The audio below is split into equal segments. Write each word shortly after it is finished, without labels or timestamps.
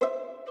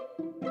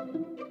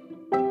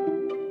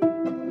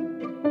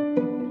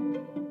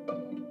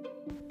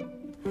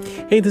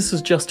Hey, this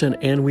is Justin,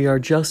 and we are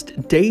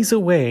just days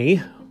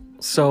away.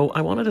 So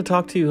I wanted to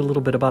talk to you a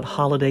little bit about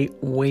holiday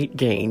weight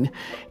gain,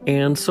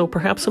 and so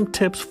perhaps some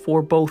tips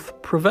for both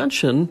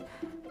prevention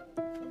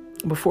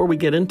before we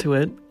get into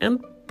it,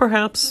 and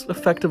perhaps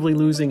effectively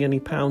losing any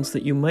pounds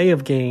that you may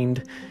have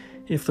gained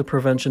if the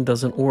prevention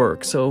doesn't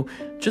work. So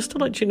just to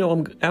let you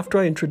know, after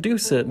I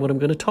introduce it, what I'm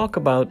going to talk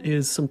about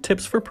is some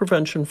tips for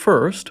prevention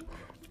first,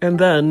 and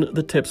then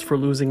the tips for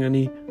losing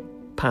any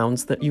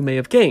pounds that you may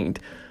have gained.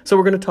 So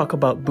we're going to talk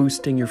about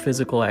boosting your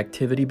physical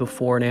activity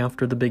before and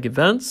after the big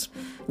events.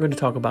 We're going to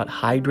talk about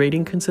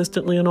hydrating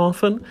consistently and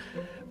often.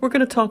 We're going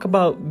to talk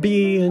about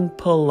being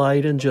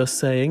polite and just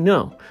saying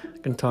no.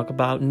 We're going to talk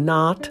about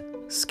not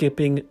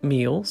skipping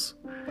meals.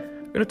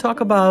 We're going to talk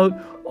about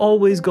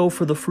always go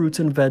for the fruits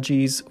and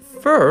veggies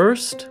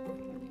first.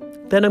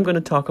 Then I'm going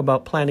to talk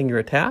about planning your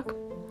attack,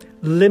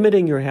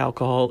 limiting your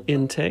alcohol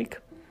intake,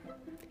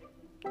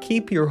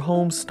 keep your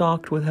home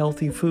stocked with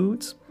healthy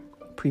foods,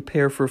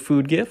 prepare for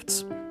food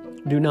gifts,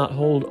 do not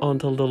hold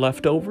onto the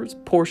leftovers.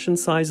 Portion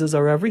sizes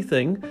are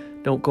everything.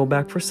 Don't go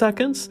back for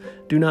seconds.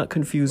 Do not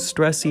confuse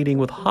stress eating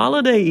with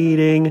holiday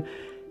eating.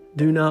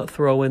 Do not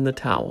throw in the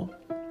towel.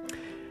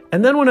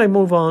 And then when I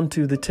move on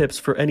to the tips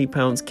for any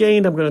pounds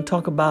gained, I'm going to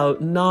talk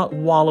about not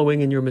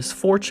wallowing in your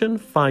misfortune,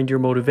 find your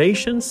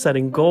motivation,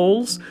 setting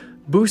goals,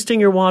 boosting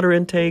your water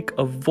intake,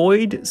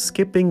 avoid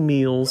skipping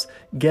meals,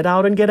 get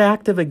out and get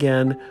active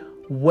again,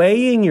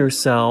 weighing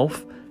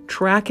yourself,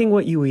 tracking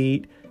what you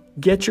eat,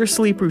 get your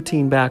sleep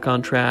routine back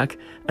on track,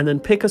 and then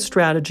pick a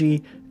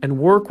strategy and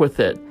work with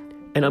it.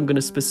 And I'm going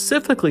to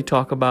specifically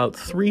talk about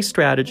 3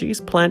 strategies: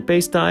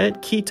 plant-based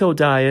diet, keto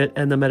diet,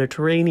 and the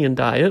Mediterranean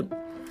diet.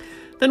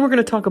 Then we're going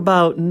to talk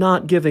about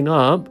not giving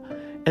up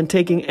and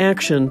taking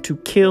action to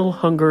kill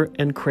hunger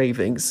and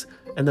cravings.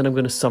 And then I'm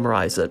going to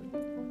summarize it.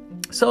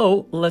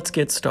 So let's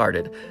get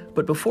started.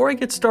 But before I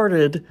get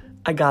started,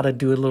 I got to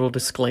do a little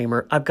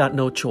disclaimer. I've got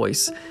no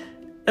choice.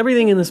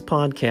 Everything in this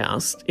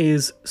podcast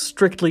is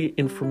strictly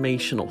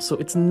informational, so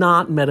it's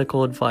not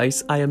medical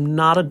advice. I am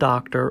not a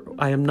doctor.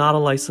 I am not a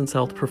licensed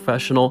health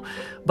professional,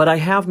 but I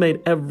have made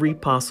every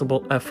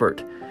possible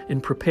effort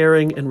in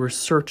preparing and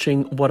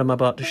researching what I'm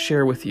about to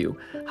share with you.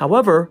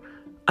 However,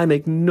 I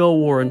make no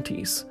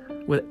warranties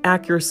with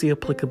accuracy,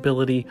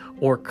 applicability,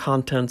 or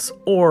contents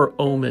or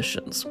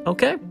omissions,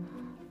 okay?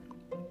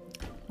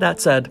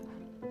 That said,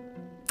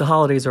 the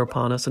holidays are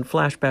upon us, and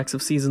flashbacks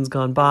of seasons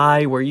gone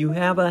by where you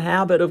have a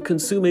habit of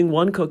consuming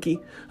one cookie,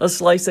 a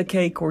slice of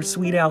cake, or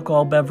sweet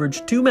alcohol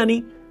beverage too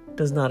many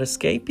does not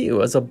escape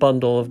you as a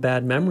bundle of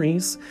bad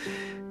memories.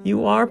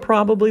 You are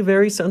probably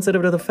very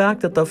sensitive to the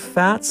fact that the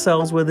fat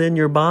cells within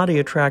your body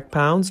attract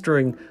pounds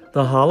during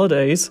the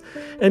holidays,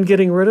 and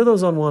getting rid of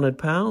those unwanted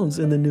pounds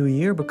in the new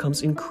year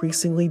becomes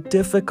increasingly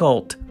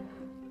difficult.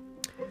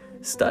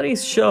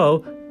 Studies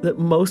show that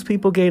most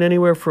people gain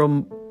anywhere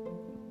from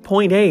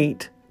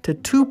 0.8 to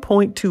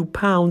 2.2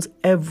 pounds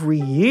every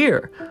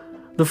year.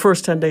 The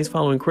first 10 days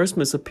following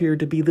Christmas appeared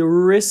to be the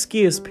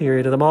riskiest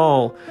period of them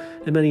all.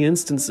 In many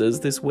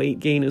instances, this weight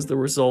gain is the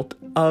result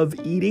of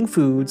eating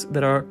foods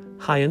that are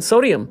high in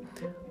sodium.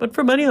 But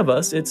for many of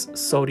us, it's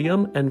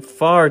sodium and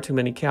far too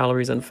many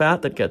calories and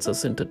fat that gets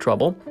us into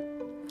trouble.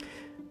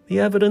 The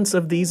evidence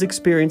of these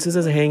experiences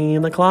is hanging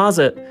in the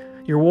closet.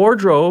 Your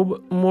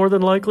wardrobe more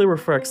than likely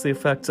reflects the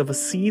effects of a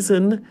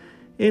season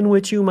in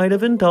which you might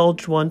have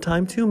indulged one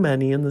time too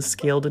many and the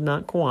scale did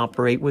not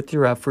cooperate with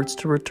your efforts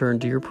to return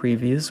to your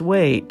previous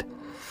weight.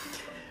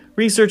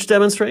 Research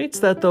demonstrates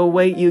that the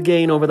weight you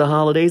gain over the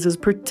holidays is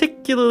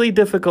particularly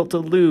difficult to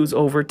lose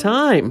over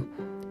time.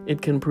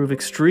 It can prove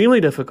extremely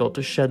difficult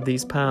to shed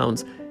these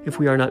pounds if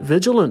we are not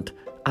vigilant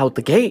out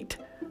the gate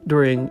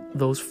during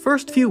those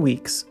first few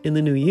weeks in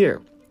the new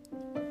year.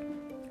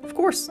 Of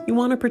course, you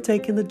want to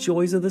partake in the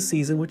joys of the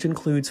season, which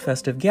includes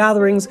festive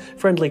gatherings,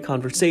 friendly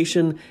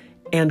conversation,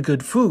 and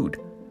good food.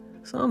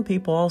 Some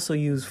people also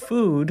use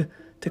food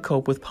to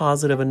cope with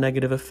positive and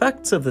negative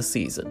effects of the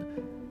season.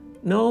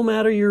 No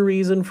matter your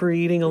reason for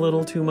eating a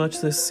little too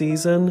much this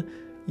season,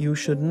 you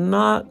should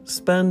not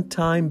spend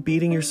time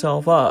beating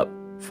yourself up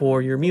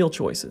for your meal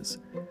choices.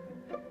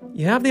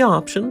 You have the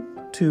option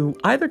to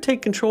either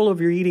take control of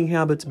your eating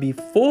habits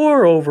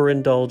before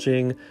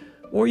overindulging,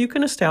 or you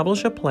can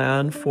establish a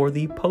plan for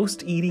the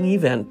post-eating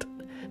event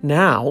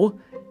now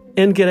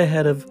and get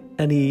ahead of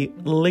any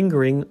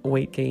lingering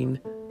weight gain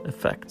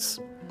effects.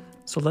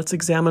 So let's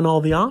examine all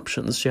the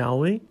options, shall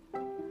we?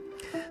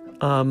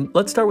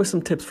 Let's start with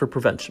some tips for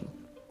prevention.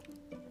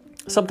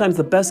 Sometimes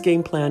the best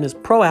game plan is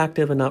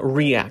proactive and not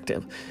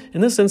reactive.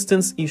 In this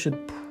instance, you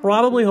should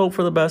probably hope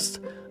for the best,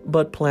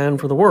 but plan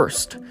for the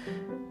worst.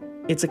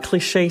 It's a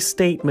cliche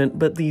statement,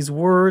 but these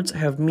words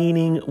have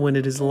meaning when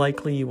it is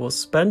likely you will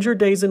spend your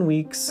days and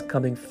weeks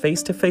coming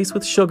face to face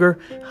with sugar,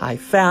 high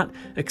fat,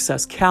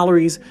 excess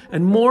calories,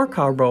 and more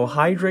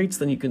carbohydrates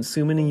than you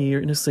consume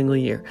in a single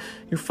year.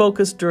 Your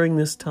focus during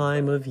this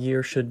time of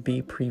year should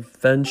be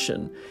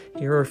prevention.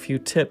 Here are a few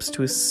tips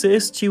to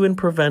assist you in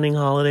preventing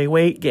holiday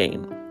weight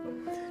gain.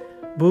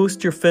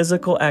 Boost your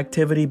physical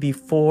activity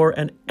before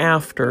and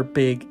after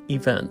big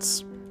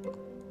events.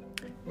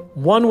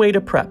 One way to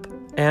prep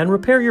and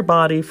repair your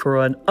body for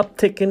an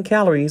uptick in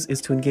calories is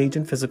to engage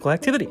in physical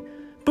activity.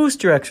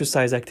 Boost your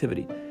exercise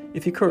activity.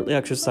 If you currently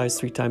exercise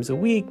 3 times a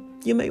week,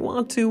 you may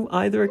want to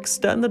either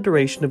extend the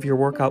duration of your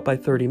workout by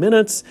 30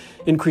 minutes,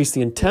 increase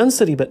the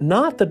intensity but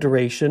not the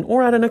duration,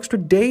 or add an extra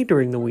day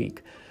during the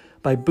week.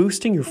 By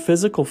boosting your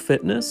physical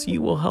fitness,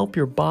 you will help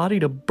your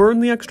body to burn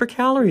the extra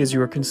calories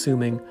you are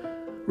consuming.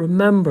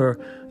 Remember,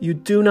 you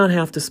do not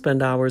have to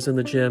spend hours in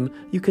the gym.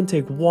 You can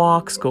take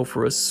walks, go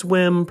for a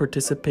swim,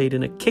 participate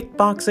in a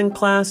kickboxing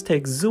class,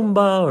 take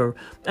Zumba, or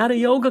add a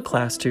yoga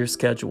class to your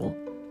schedule.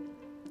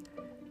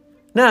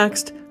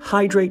 Next,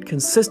 hydrate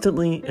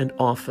consistently and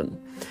often.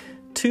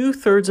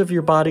 2/3 of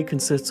your body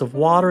consists of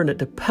water, and it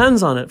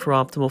depends on it for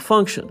optimal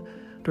function.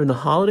 During the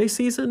holiday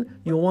season,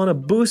 you'll want to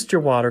boost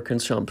your water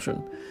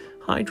consumption.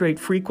 Hydrate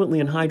frequently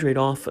and hydrate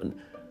often.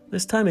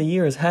 This time of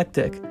year is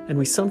hectic, and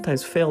we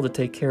sometimes fail to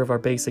take care of our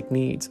basic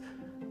needs.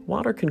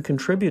 Water can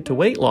contribute to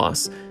weight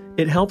loss.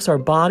 It helps our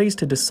bodies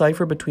to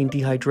decipher between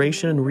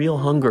dehydration and real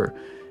hunger.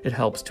 It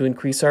helps to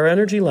increase our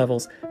energy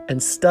levels,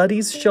 and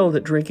studies show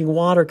that drinking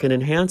water can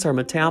enhance our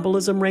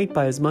metabolism rate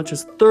by as much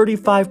as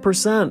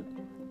 35%.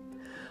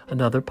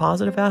 Another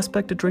positive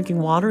aspect of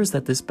drinking water is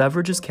that this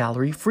beverage is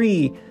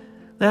calorie-free.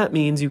 That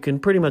means you can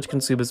pretty much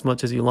consume as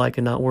much as you like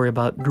and not worry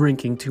about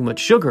drinking too much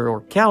sugar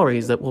or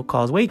calories that will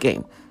cause weight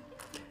gain.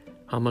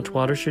 How much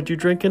water should you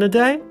drink in a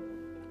day?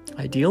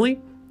 Ideally,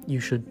 you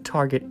should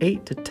target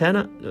 8 to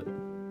 10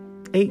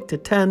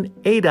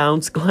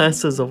 8-ounce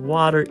glasses of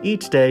water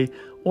each day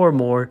or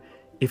more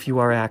if you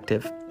are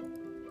active.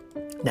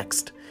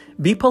 Next,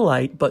 be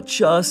polite, but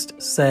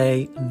just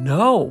say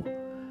no.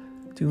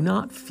 Do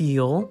not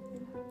feel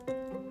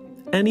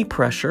any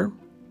pressure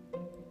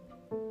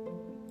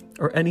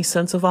or any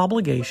sense of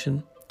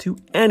obligation to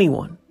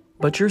anyone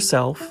but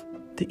yourself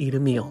to eat a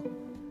meal.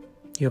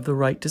 You have the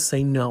right to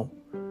say no.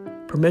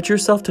 Permit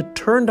yourself to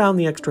turn down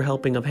the extra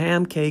helping of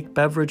ham, cake,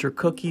 beverage, or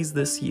cookies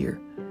this year.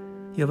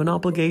 You have an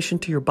obligation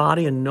to your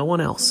body and no one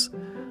else.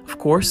 Of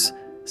course,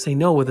 say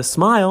no with a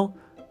smile.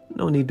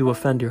 No need to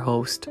offend your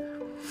host.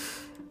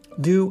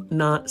 Do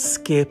not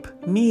skip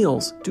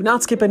meals. Do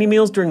not skip any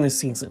meals during this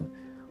season.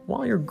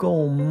 While your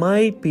goal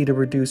might be to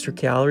reduce your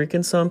calorie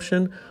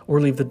consumption or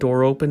leave the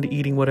door open to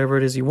eating whatever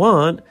it is you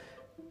want,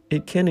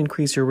 it can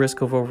increase your risk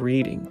of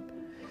overeating.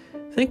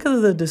 Think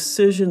of the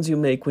decisions you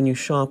make when you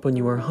shop when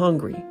you are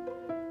hungry.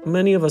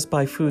 Many of us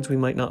buy foods we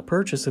might not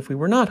purchase if we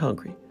were not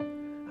hungry.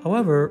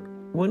 However,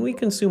 when we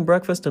consume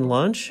breakfast and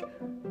lunch,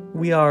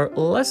 we are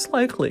less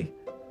likely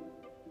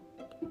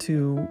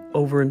to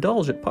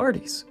overindulge at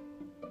parties.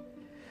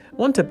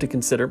 One tip to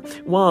consider,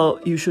 while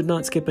you should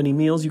not skip any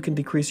meals, you can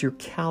decrease your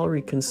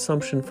calorie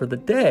consumption for the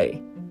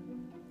day.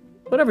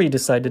 Whatever you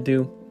decide to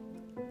do,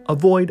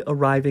 avoid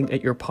arriving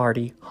at your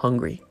party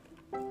hungry.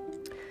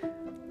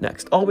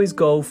 Next, always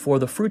go for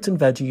the fruits and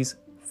veggies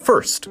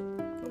first.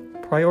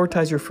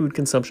 Prioritize your food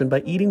consumption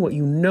by eating what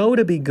you know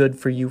to be good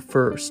for you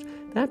first.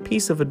 That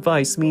piece of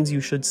advice means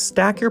you should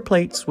stack your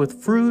plates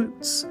with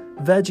fruits,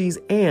 veggies,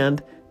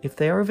 and, if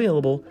they are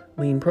available,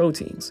 lean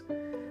proteins.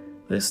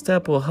 This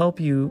step will help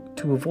you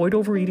to avoid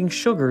overeating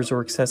sugars or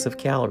excessive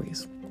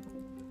calories.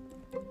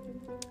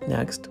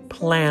 Next,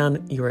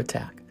 plan your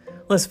attack.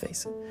 Let's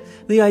face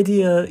it, the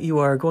idea you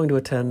are going to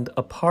attend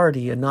a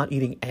party and not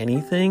eating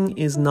anything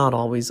is not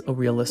always a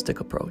realistic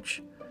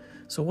approach.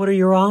 So what are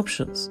your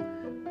options?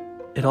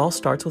 It all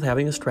starts with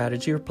having a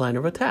strategy or plan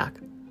of attack.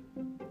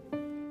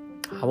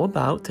 How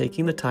about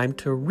taking the time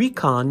to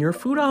recon your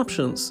food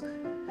options?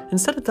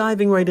 Instead of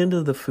diving right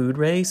into the food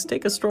race,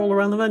 take a stroll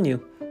around the venue.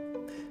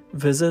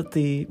 Visit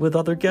with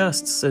other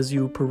guests as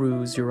you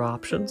peruse your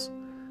options.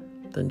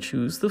 Then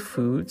choose the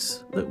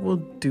foods that will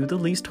do the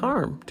least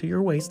harm to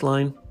your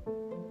waistline.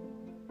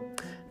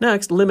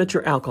 Next, limit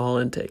your alcohol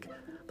intake.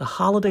 The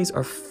holidays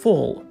are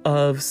full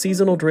of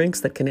seasonal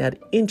drinks that can add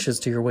inches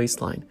to your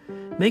waistline.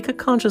 Make a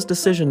conscious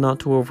decision not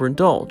to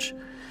overindulge.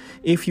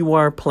 If you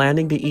are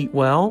planning to eat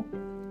well,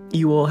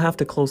 you will have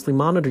to closely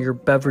monitor your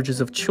beverages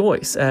of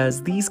choice,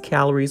 as these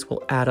calories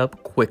will add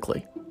up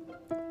quickly.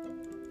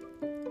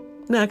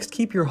 Next,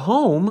 keep your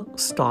home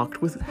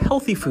stocked with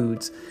healthy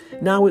foods.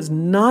 Now is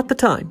not the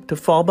time to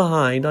fall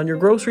behind on your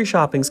grocery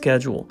shopping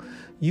schedule.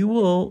 You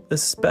will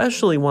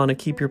especially want to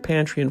keep your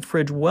pantry and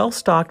fridge well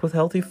stocked with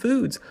healthy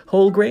foods,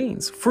 whole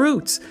grains,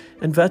 fruits,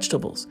 and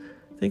vegetables.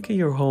 Think of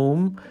your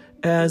home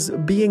as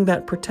being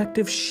that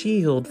protective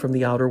shield from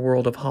the outer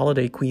world of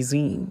holiday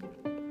cuisine.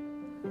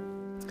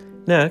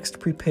 Next,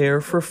 prepare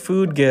for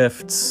food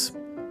gifts.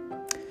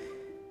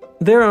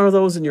 There are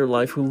those in your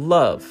life who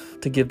love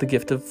to give the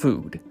gift of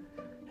food.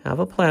 Have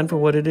a plan for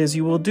what it is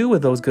you will do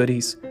with those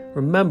goodies.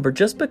 Remember,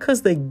 just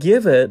because they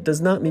give it does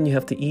not mean you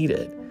have to eat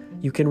it.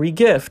 You can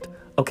re-gift.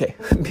 Okay,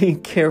 be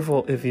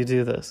careful if you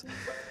do this.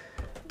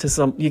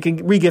 You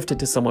can re-gift it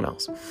to someone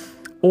else.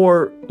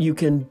 Or you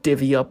can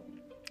divvy up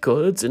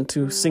goods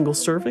into single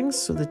servings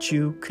so that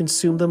you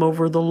consume them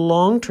over the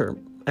long term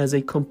as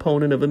a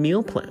component of a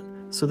meal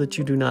plan, so that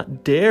you do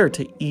not dare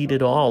to eat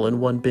it all in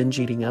one binge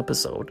eating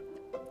episode.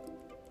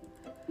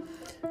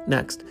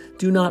 Next,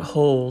 do not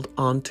hold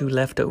on to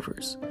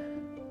leftovers.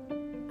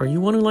 Are you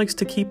one who likes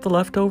to keep the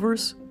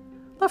leftovers?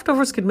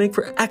 Leftovers can make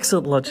for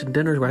excellent lunch and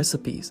dinner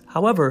recipes.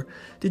 However,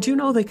 did you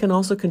know they can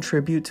also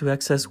contribute to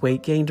excess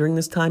weight gain during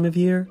this time of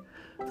year?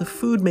 The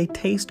food may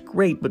taste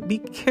great, but be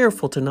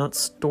careful to not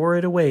store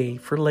it away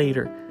for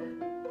later.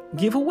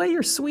 Give away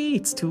your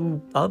sweets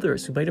to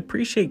others who might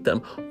appreciate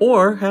them,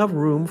 or have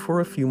room for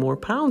a few more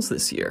pounds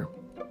this year.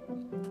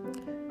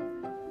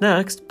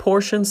 Next,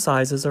 portion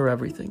sizes are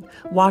everything.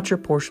 Watch your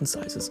portion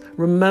sizes.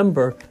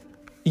 Remember,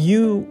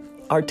 you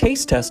are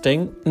taste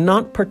testing,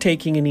 not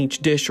partaking in each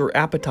dish or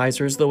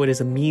appetizer as though it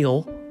is a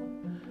meal.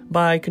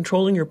 By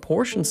controlling your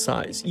portion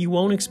size, you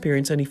won't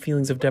experience any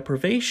feelings of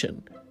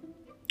deprivation.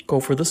 Go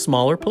for the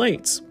smaller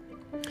plates.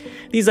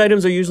 These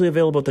items are usually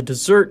available at the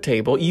dessert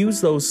table.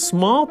 Use those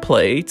small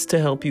plates to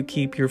help you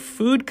keep your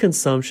food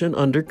consumption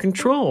under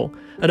control.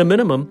 At a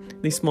minimum,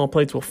 these small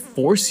plates will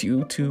force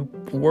you to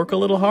work a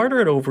little harder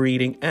at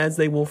overeating, as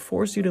they will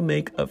force you to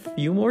make a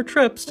few more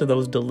trips to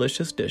those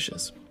delicious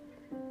dishes.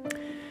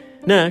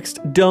 Next,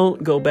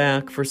 don't go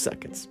back for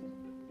seconds.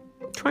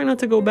 Try not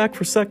to go back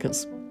for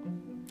seconds.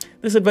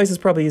 This advice is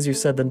probably easier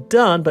said than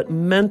done, but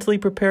mentally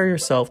prepare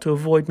yourself to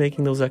avoid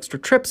making those extra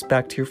trips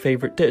back to your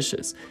favorite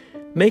dishes.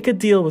 Make a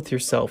deal with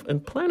yourself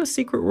and plan a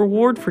secret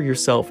reward for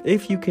yourself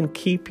if you can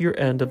keep your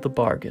end of the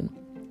bargain.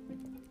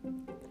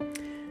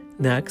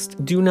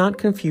 Next, do not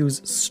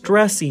confuse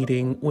stress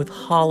eating with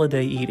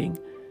holiday eating.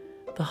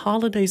 The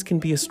holidays can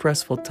be a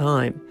stressful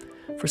time.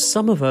 For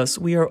some of us,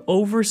 we are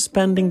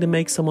overspending to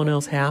make someone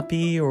else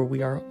happy, or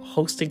we are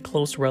hosting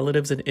close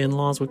relatives and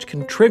in-laws, which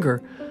can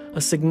trigger a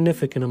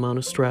significant amount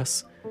of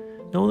stress.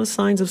 Know the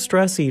signs of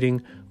stress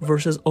eating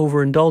versus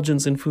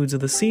overindulgence in foods of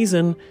the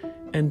season,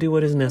 and do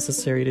what is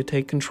necessary to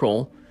take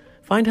control.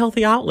 Find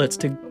healthy outlets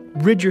to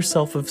rid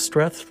yourself of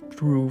stress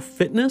through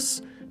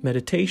fitness,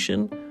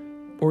 meditation,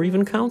 or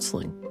even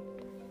counseling.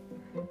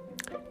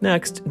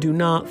 Next, do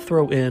not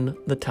throw in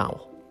the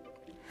towel.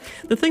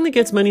 The thing that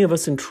gets many of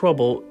us in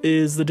trouble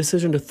is the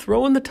decision to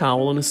throw in the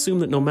towel and assume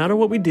that no matter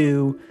what we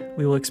do,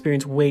 we will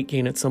experience weight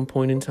gain at some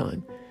point in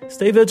time.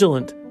 Stay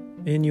vigilant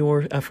in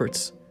your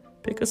efforts.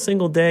 Pick a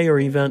single day or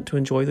event to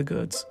enjoy the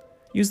goods.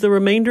 Use the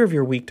remainder of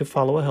your week to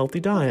follow a healthy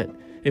diet.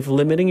 If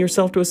limiting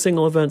yourself to a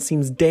single event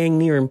seems dang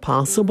near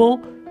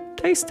impossible,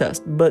 taste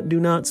test, but do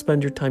not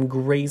spend your time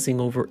grazing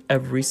over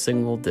every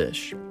single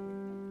dish.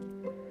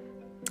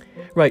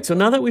 Right, so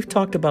now that we've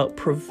talked about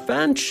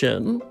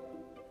prevention,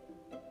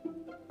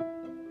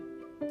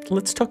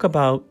 let's talk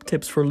about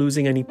tips for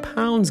losing any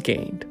pounds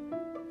gained.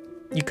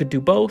 You could do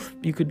both,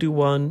 you could do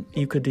one,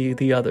 you could do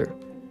the other.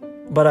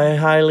 But I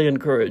highly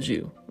encourage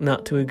you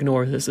not to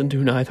ignore this and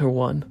do neither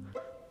one.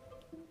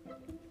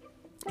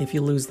 If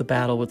you lose the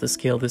battle with the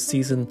scale this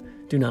season,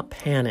 do not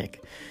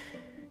panic.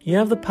 You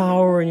have the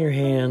power in your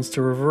hands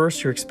to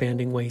reverse your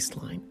expanding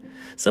waistline.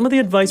 Some of the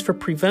advice for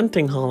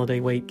preventing holiday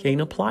weight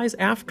gain applies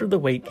after the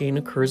weight gain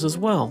occurs as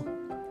well.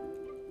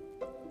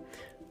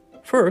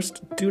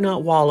 First, do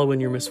not wallow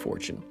in your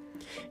misfortune.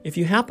 If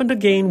you happen to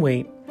gain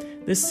weight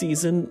this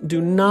season,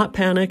 do not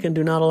panic and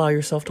do not allow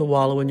yourself to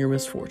wallow in your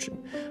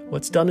misfortune.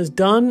 What's done is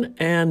done,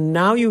 and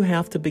now you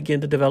have to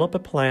begin to develop a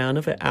plan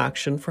of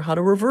action for how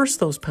to reverse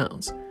those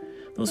pounds.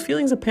 Those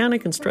feelings of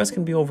panic and stress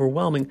can be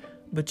overwhelming,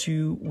 but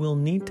you will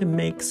need to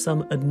make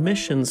some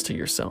admissions to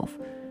yourself.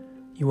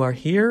 You are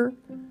here,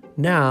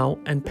 now,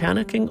 and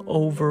panicking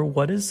over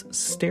what is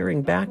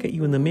staring back at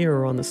you in the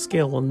mirror on the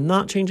scale will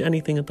not change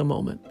anything at the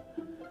moment.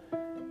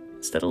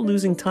 Instead of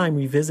losing time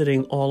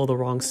revisiting all of the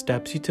wrong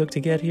steps you took to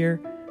get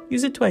here,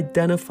 use it to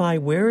identify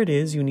where it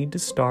is you need to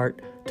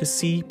start to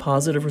see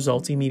positive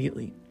results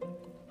immediately.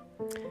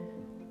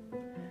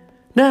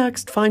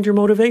 Next, find your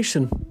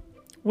motivation.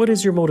 What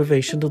is your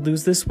motivation to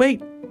lose this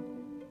weight?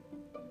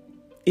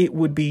 It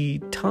would be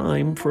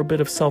time for a bit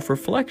of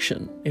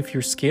self-reflection if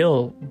your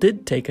scale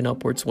did take an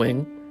upward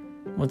swing.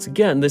 Once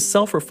again, this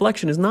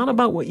self-reflection is not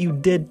about what you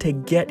did to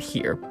get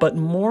here, but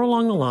more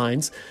along the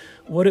lines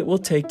what it will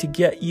take to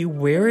get you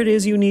where it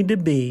is you need to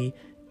be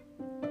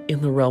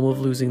in the realm of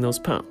losing those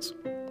pounds.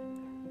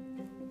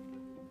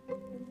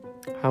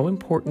 How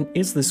important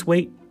is this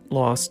weight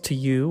loss to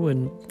you,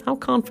 and how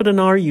confident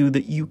are you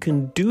that you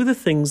can do the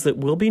things that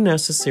will be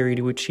necessary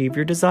to achieve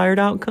your desired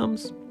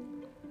outcomes?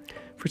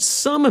 For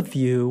some of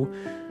you,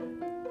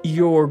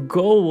 your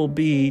goal will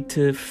be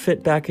to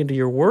fit back into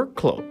your work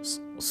clothes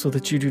so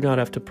that you do not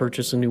have to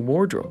purchase a new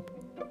wardrobe.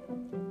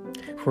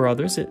 For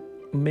others, it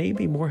may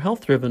be more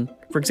health-driven.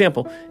 For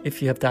example,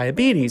 if you have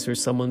diabetes or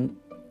someone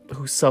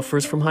who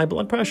suffers from high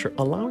blood pressure,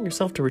 allowing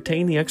yourself to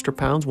retain the extra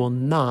pounds will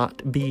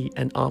not be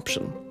an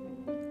option.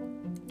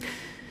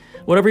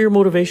 Whatever your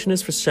motivation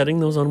is for shedding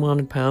those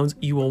unwanted pounds,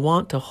 you will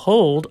want to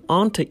hold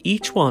onto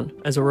each one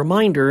as a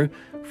reminder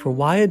for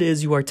why it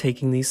is you are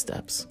taking these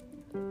steps.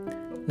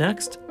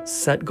 Next,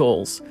 set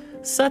goals.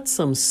 Set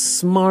some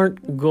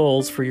smart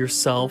goals for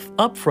yourself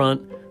up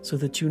front so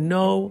that you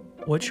know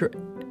what your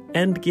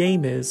end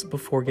game is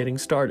before getting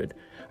started.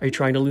 Are you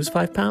trying to lose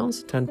 5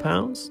 pounds, 10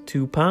 pounds,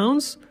 2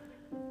 pounds?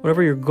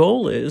 Whatever your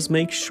goal is,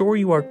 make sure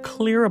you are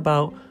clear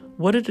about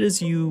what it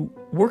is you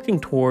working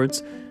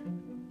towards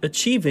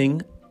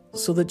achieving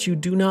so that you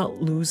do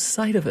not lose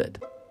sight of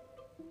it.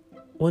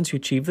 Once you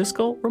achieve this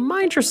goal,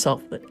 remind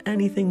yourself that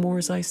anything more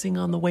is icing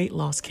on the weight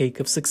loss cake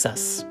of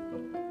success.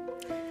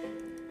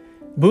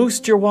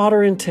 Boost your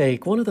water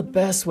intake. One of the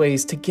best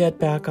ways to get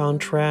back on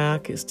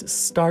track is to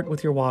start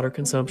with your water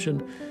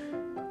consumption.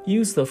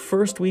 Use the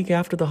first week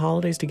after the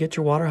holidays to get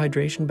your water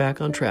hydration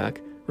back on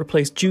track.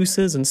 Replace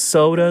juices and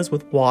sodas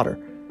with water.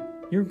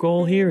 Your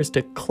goal here is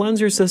to cleanse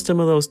your system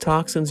of those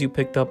toxins you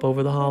picked up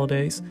over the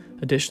holidays.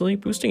 Additionally,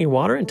 boosting your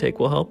water intake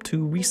will help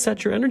to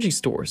reset your energy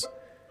stores.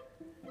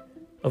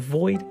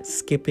 Avoid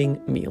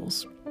skipping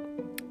meals.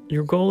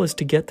 Your goal is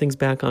to get things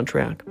back on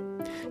track.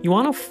 You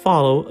want to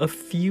follow a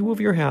few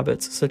of your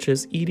habits, such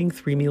as eating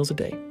 3 meals a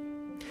day.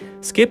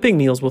 Skipping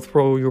meals will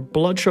throw your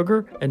blood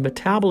sugar and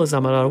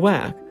metabolism out of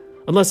whack,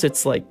 unless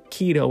it's like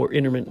keto or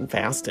intermittent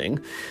fasting,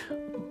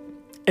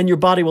 and your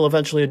body will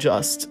eventually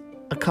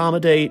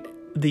accommodate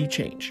the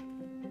change.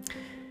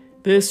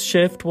 This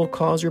shift will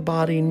cause your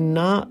body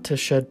not to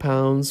shed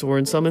pounds, or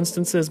in some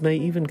instances may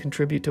even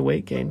contribute to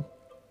weight gain.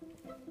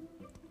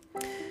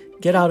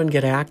 Get out and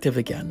get active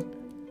again.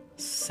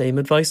 Same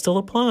advice still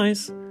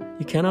applies.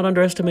 You cannot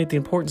underestimate the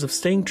importance of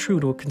staying true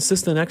to a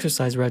consistent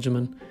exercise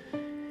regimen.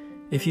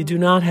 If you do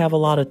not have a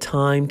lot of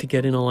time to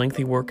get in a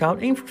lengthy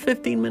workout, aim for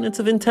 15 minutes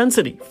of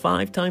intensity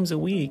 5 times a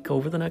week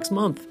over the next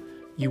month.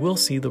 You will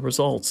see the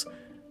results.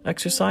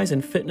 Exercise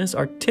and fitness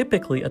are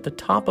typically at the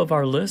top of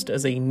our list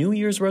as a New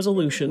Year's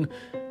resolution,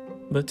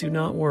 but do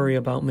not worry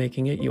about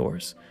making it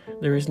yours.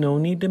 There is no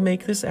need to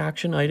make this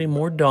action item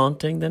more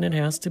daunting than it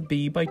has to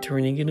be by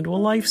turning it into a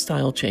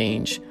lifestyle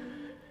change.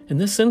 In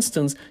this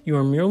instance, you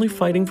are merely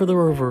fighting for the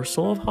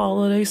reversal of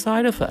holiday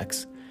side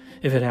effects.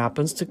 If it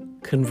happens to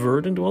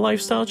convert into a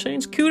lifestyle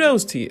change,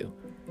 kudos to you.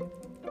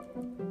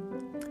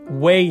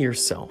 Weigh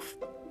yourself.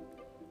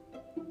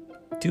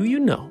 Do you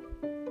know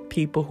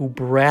people who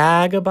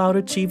brag about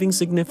achieving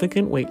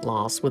significant weight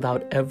loss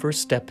without ever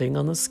stepping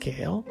on the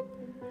scale?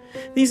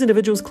 These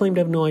individuals claim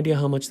to have no idea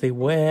how much they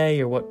weigh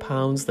or what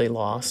pounds they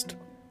lost.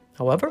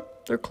 However,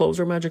 their clothes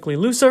are magically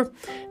looser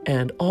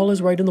and all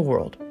is right in the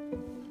world.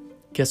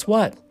 Guess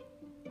what?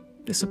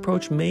 This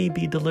approach may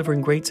be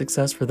delivering great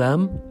success for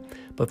them,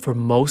 but for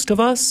most of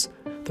us,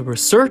 the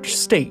research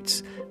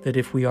states that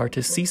if we are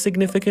to see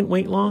significant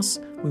weight loss,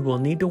 we will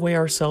need to weigh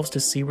ourselves to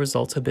see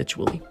results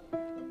habitually.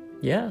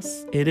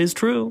 Yes, it is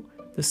true.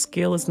 The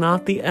scale is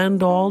not the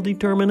end-all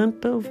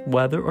determinant of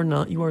whether or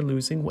not you are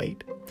losing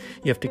weight.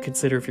 You have to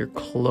consider if your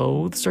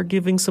clothes are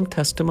giving some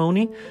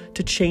testimony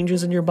to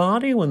changes in your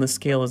body when the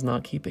scale is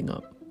not keeping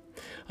up.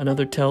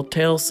 Another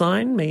telltale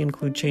sign may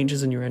include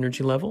changes in your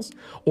energy levels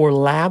or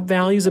lab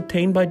values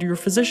obtained by your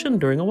physician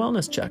during a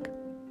wellness check.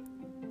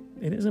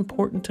 It is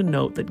important to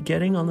note that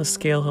getting on the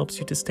scale helps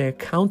you to stay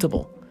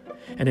accountable,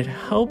 and it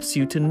helps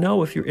you to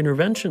know if your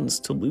interventions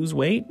to lose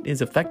weight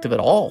is effective at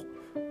all.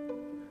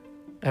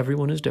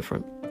 Everyone is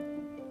different.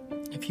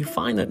 If you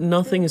find that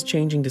nothing is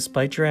changing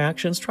despite your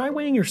actions, try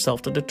weighing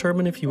yourself to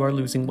determine if you are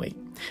losing weight.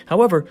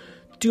 However,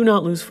 do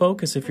not lose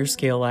focus if your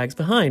scale lags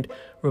behind.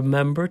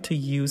 Remember to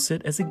use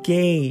it as a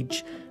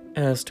gauge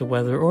as to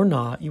whether or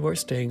not you are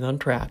staying on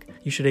track.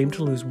 You should aim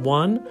to lose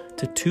 1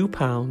 to 2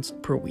 pounds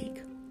per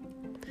week.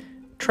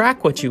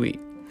 Track what you eat.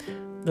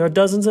 There are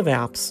dozens of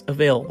apps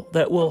available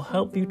that will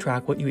help you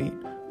track what you eat.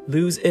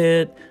 Lose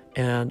It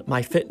and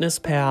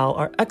MyFitnessPal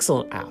are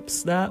excellent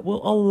apps that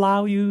will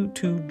allow you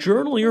to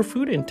journal your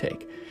food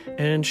intake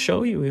and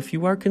show you if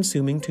you are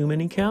consuming too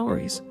many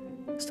calories.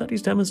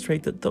 Studies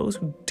demonstrate that those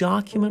who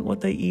document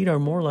what they eat are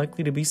more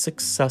likely to be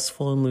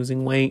successful in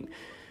losing weight.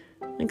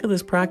 Think of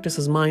this practice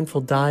as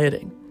mindful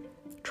dieting.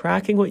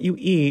 Tracking what you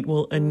eat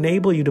will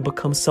enable you to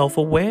become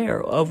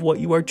self-aware of what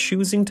you are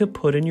choosing to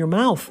put in your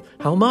mouth,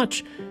 how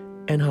much,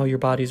 and how your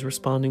body is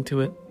responding to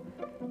it.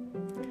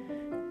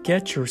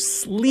 Get your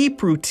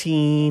sleep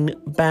routine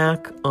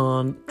back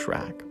on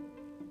track.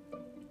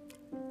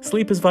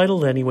 Sleep is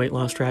vital to any weight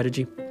loss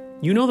strategy.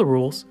 You know the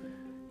rules.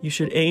 You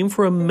should aim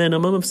for a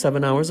minimum of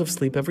 7 hours of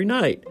sleep every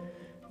night.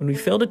 When we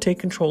fail to take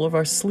control of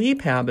our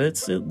sleep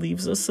habits, it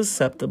leaves us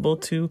susceptible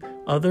to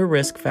other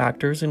risk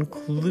factors,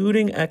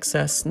 including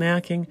excess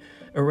snacking,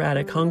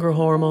 erratic hunger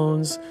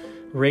hormones,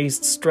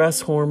 raised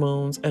stress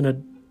hormones, and a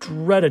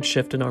dreaded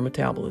shift in our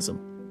metabolism.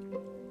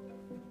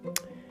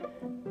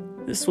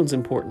 This one's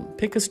important.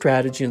 Pick a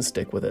strategy and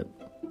stick with it.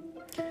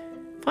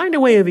 Find a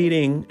way of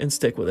eating and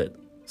stick with it.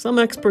 Some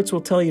experts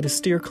will tell you to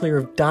steer clear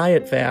of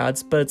diet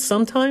fads, but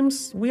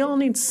sometimes we all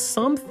need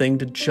something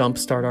to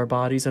jumpstart our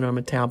bodies and our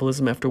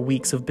metabolism after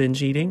weeks of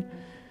binge eating.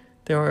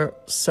 There are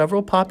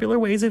several popular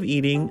ways of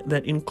eating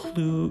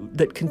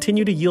that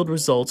continue to yield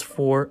results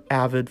for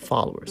avid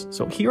followers.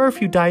 So here are a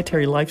few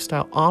dietary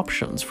lifestyle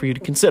options for you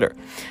to consider.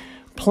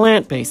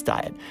 Plant-based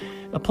diet.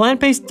 A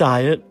plant-based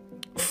diet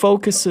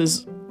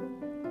focuses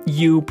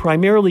you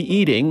primarily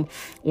eating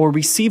or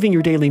receiving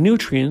your daily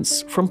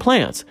nutrients from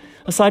plants.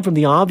 Aside from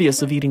the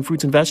obvious of eating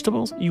fruits and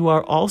vegetables, you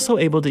are also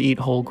able to eat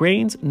whole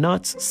grains,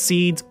 nuts,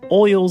 seeds,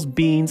 oils,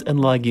 beans, and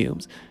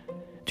legumes.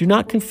 Do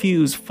not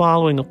confuse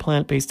following a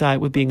plant-based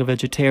diet with being a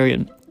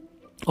vegetarian.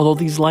 Although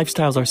these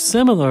lifestyles are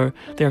similar,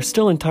 they are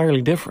still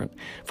entirely different.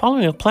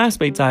 Following a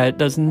plant-based diet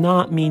does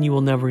not mean you will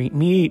never eat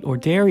meat or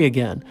dairy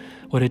again.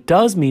 What it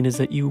does mean is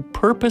that you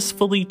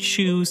purposefully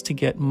choose to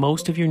get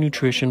most of your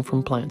nutrition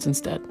from plants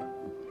instead.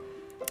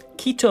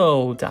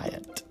 Keto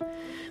diet.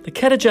 The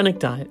ketogenic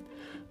diet,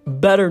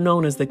 better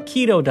known as the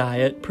keto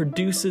diet,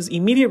 produces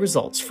immediate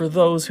results for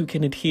those who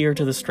can adhere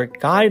to the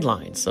strict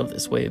guidelines of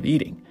this way of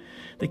eating.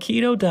 The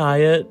keto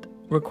diet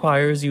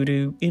requires you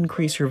to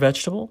increase your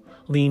vegetable,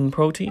 lean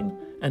protein,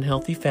 and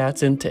healthy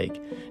fats intake.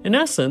 In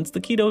essence, the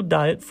keto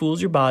diet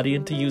fools your body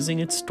into using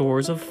its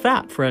stores of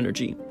fat for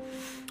energy.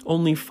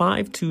 Only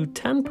 5 to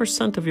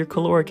 10% of your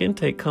caloric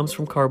intake comes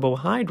from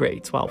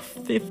carbohydrates, while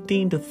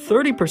 15 to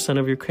 30%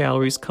 of your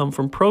calories come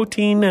from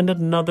protein, and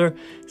another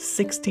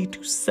 60 to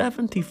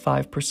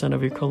 75%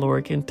 of your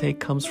caloric intake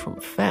comes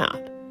from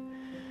fat.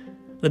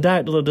 The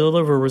diet will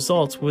deliver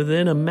results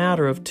within a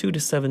matter of 2 to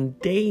 7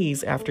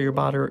 days after your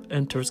body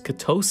enters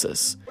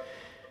ketosis.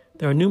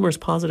 There are numerous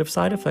positive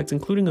side effects,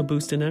 including a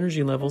boost in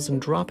energy levels and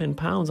drop in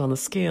pounds on the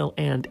scale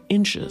and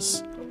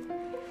inches.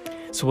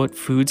 So what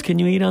foods can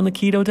you eat on the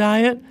keto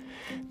diet?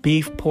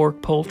 Beef,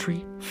 pork,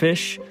 poultry,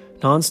 fish,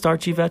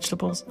 non-starchy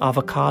vegetables,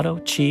 avocado,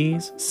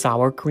 cheese,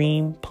 sour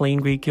cream,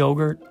 plain Greek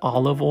yogurt,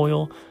 olive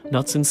oil,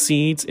 nuts and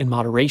seeds, in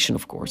moderation,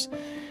 of course.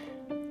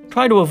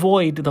 Try to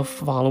avoid the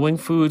following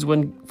foods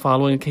when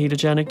following a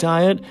ketogenic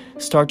diet: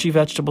 starchy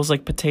vegetables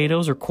like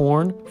potatoes or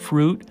corn,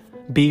 fruit,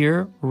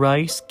 beer,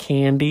 rice,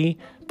 candy,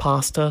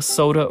 pasta,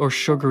 soda, or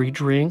sugary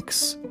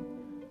drinks.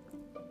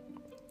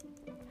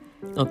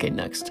 Okay,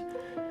 next.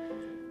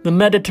 The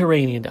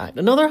Mediterranean diet.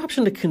 Another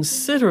option to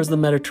consider is the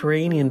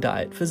Mediterranean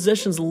diet.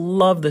 Physicians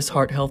love this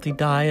heart-healthy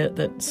diet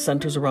that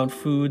centers around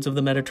foods of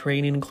the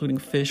Mediterranean, including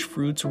fish,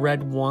 fruits,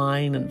 red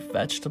wine, and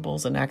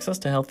vegetables, and access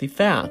to healthy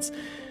fats.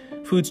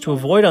 Foods to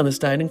avoid on this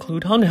diet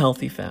include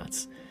unhealthy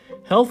fats.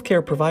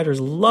 Healthcare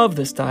providers love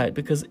this diet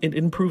because it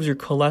improves your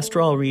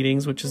cholesterol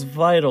readings, which is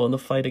vital in the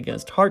fight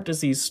against heart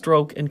disease,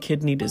 stroke, and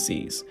kidney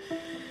disease.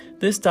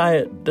 This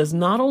diet does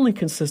not only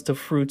consist of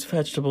fruits,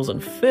 vegetables,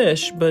 and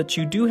fish, but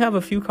you do have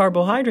a few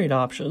carbohydrate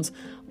options,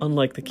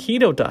 unlike the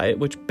keto diet,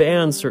 which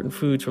bans certain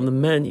foods from the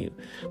menu.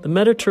 The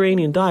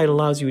Mediterranean diet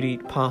allows you to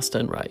eat pasta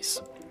and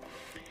rice.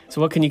 So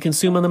what can you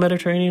consume on the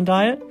Mediterranean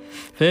diet?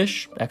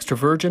 Fish, extra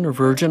virgin or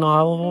virgin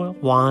olive oil,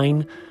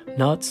 wine,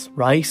 nuts,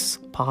 rice,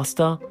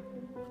 pasta.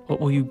 What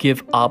will you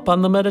give up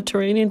on the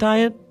Mediterranean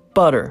diet?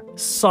 Butter,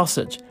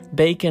 sausage,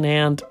 bacon,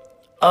 and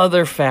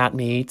other fat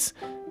meats,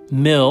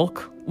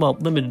 milk, well,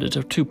 limited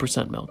to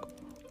 2% milk.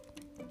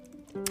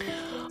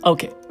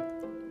 Okay.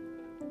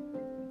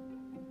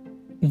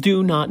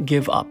 Do not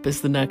give up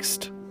is the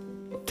next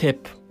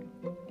tip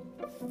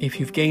if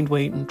you've gained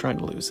weight and trying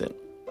to lose it.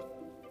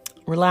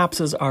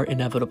 Relapses are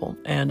inevitable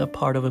and a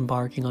part of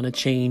embarking on a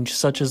change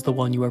such as the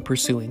one you are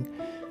pursuing.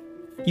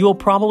 You will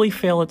probably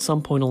fail at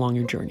some point along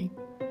your journey.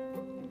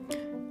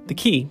 The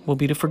key will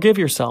be to forgive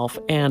yourself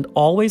and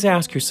always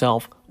ask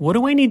yourself, what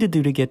do I need to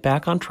do to get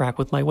back on track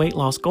with my weight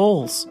loss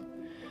goals?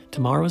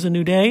 Tomorrow is a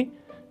new day,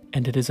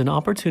 and it is an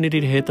opportunity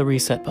to hit the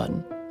reset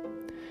button.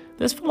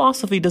 This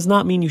philosophy does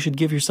not mean you should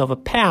give yourself a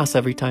pass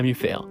every time you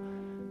fail.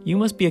 You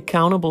must be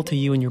accountable to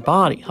you and your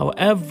body.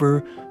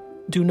 However,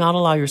 do not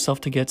allow yourself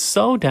to get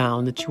so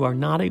down that you are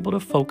not able to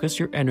focus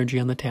your energy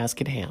on the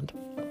task at hand.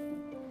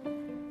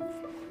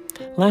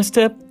 Last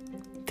tip.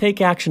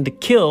 Take action to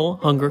kill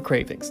hunger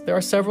cravings. There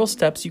are several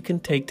steps you can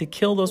take to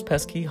kill those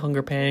pesky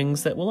hunger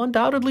pangs that will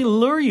undoubtedly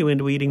lure you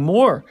into eating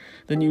more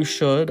than you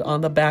should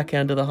on the back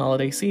end of the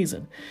holiday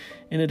season.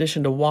 In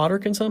addition to water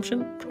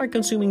consumption, try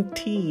consuming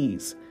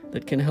teas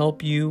that can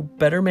help you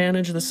better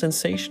manage the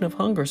sensation of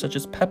hunger, such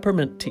as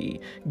peppermint tea,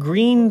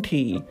 green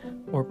tea,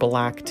 or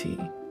black tea.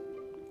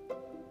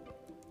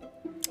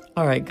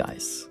 All right,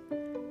 guys.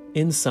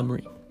 In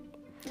summary,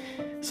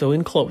 so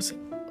in closing,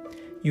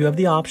 you have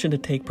the option to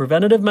take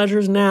preventative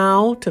measures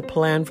now to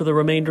plan for the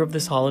remainder of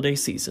this holiday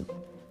season.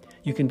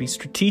 You can be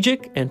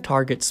strategic and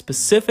target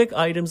specific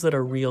items that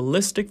are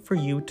realistic for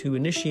you to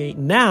initiate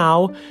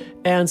now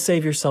and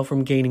save yourself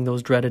from gaining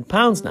those dreaded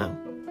pounds now.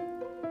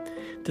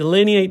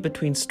 Delineate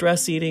between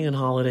stress eating and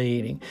holiday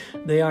eating.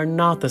 They are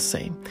not the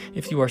same.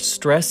 If you are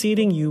stress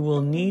eating, you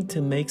will need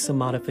to make some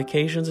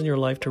modifications in your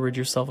life to rid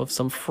yourself of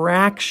some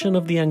fraction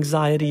of the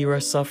anxiety you are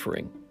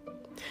suffering.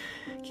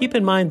 Keep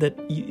in mind that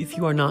if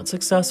you are not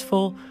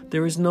successful,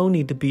 there is no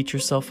need to beat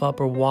yourself up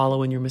or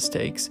wallow in your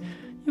mistakes.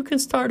 You can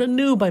start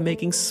anew by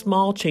making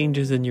small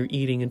changes in your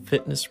eating and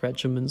fitness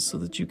regimens so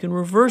that you can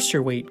reverse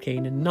your weight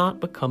gain and not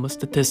become a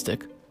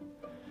statistic.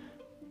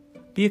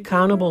 Be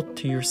accountable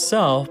to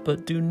yourself,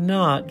 but do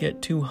not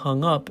get too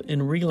hung up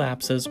in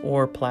relapses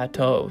or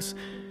plateaus.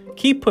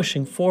 Keep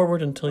pushing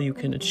forward until you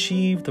can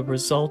achieve the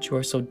result you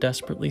are so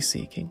desperately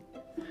seeking.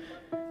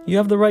 You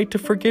have the right to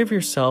forgive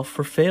yourself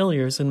for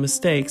failures and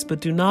mistakes, but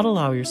do not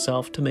allow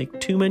yourself to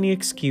make too many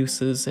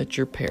excuses at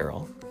your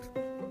peril.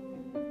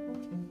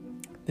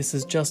 This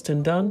is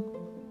Justin Dunn,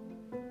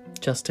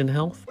 Justin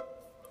Health,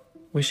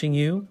 wishing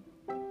you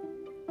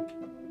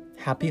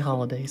happy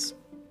holidays.